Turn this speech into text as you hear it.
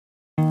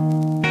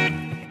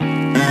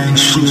I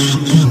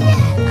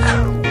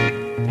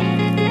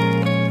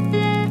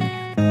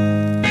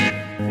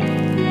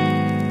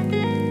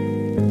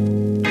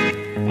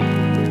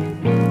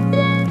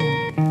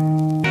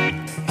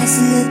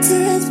see a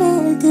tears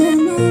falling through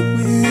my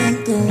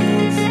window.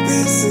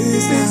 This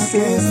is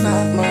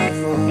not my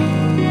fault.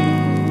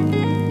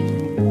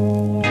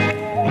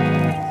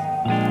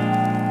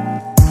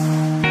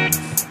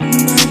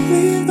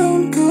 Please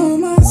don't call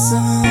my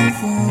cell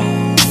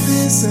phone.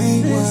 This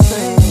ain't what I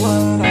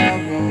want.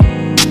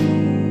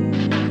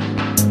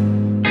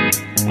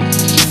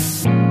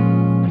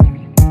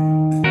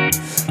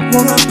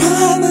 Wanna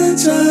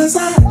apologize, I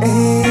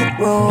ain't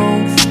wrong.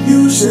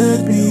 You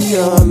should be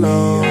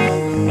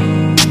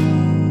alone.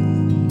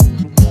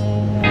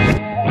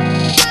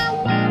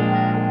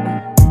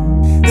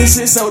 This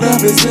shit so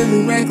up, it's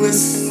really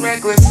reckless.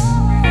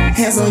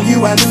 Hands on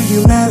you, I knew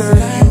you mattered.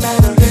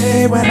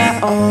 Hey, when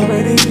I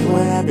already knew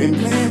I've been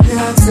playing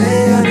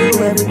Beyonce, I knew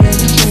everything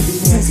you think you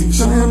sexy.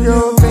 Show him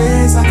your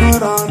face, I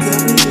caught on to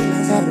everything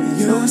that's happening.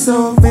 You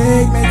so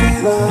fake,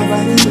 making love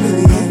like you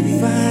really happy.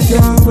 Find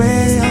your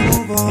way, I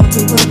move on to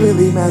what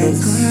really matters.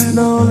 Crying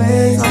no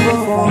legs, I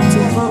move on to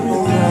what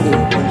really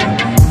matters.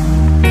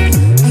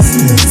 I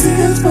see the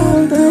tears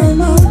fall down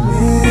my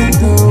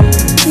window.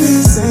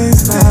 This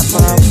ain't not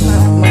my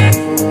fault.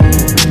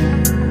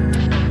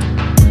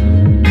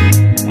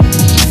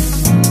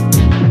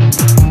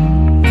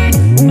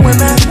 When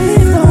I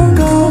leave, don't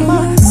call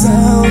my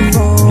cell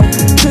phone.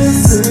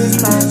 This is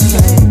not what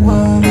I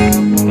want.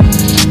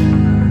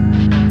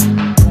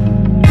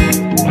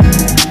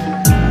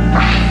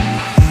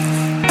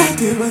 I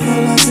get with a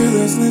lot till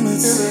there's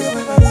limits.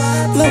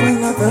 Blowing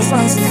up the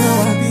spots, you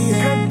know I be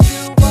in.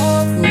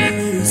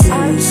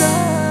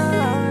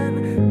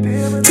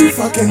 Too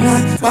fucking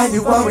hot, why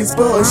you always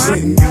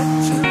bullshitting?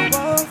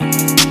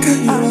 Cut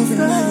you off and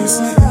now you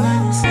slipping.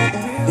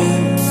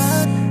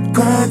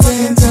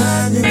 Crying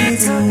time, you need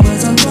too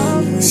much, I'm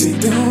lonely. She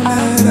don't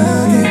add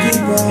up, can't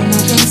keep up, my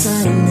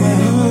concern. I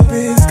hope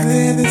it's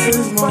clear, this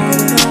is more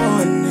than I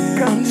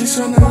wanted. I'm just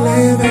tryna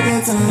live and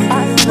get time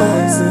for your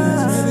voices.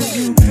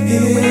 Whether you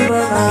hear or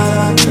not,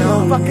 I know.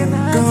 Go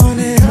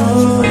and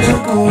hold your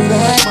cold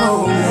that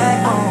moment.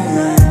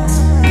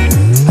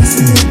 I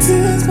see the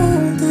tears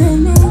falling through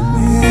my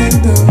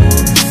window.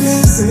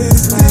 This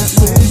is not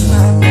my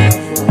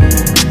fault.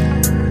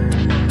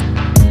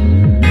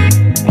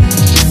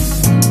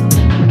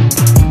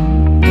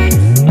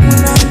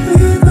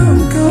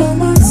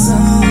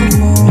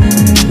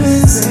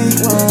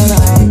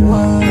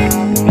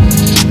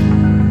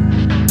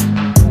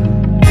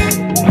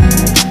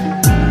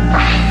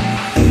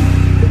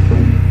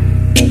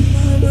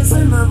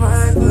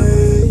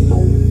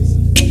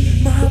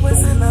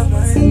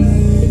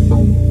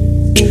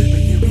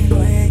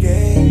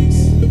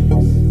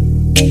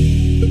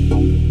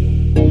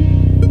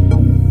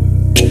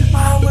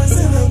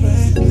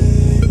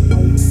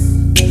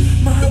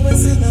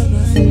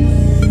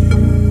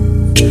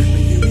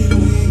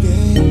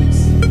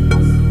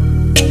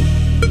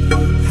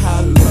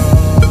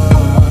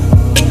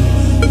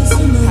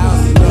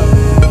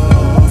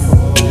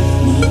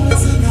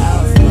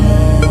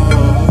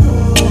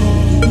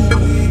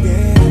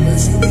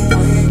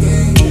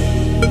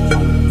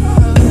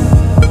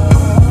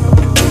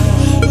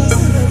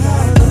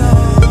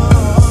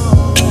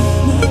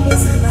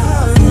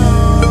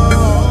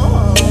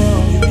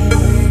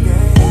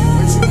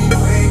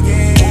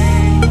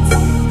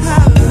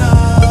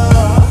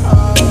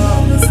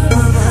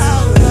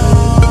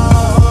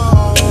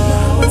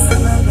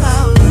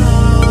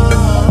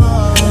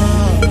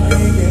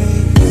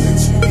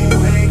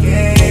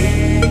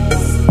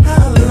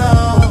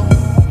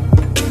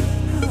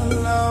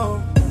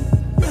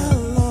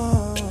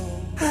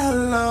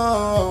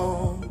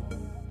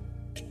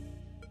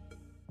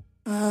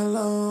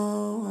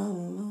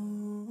 Hello.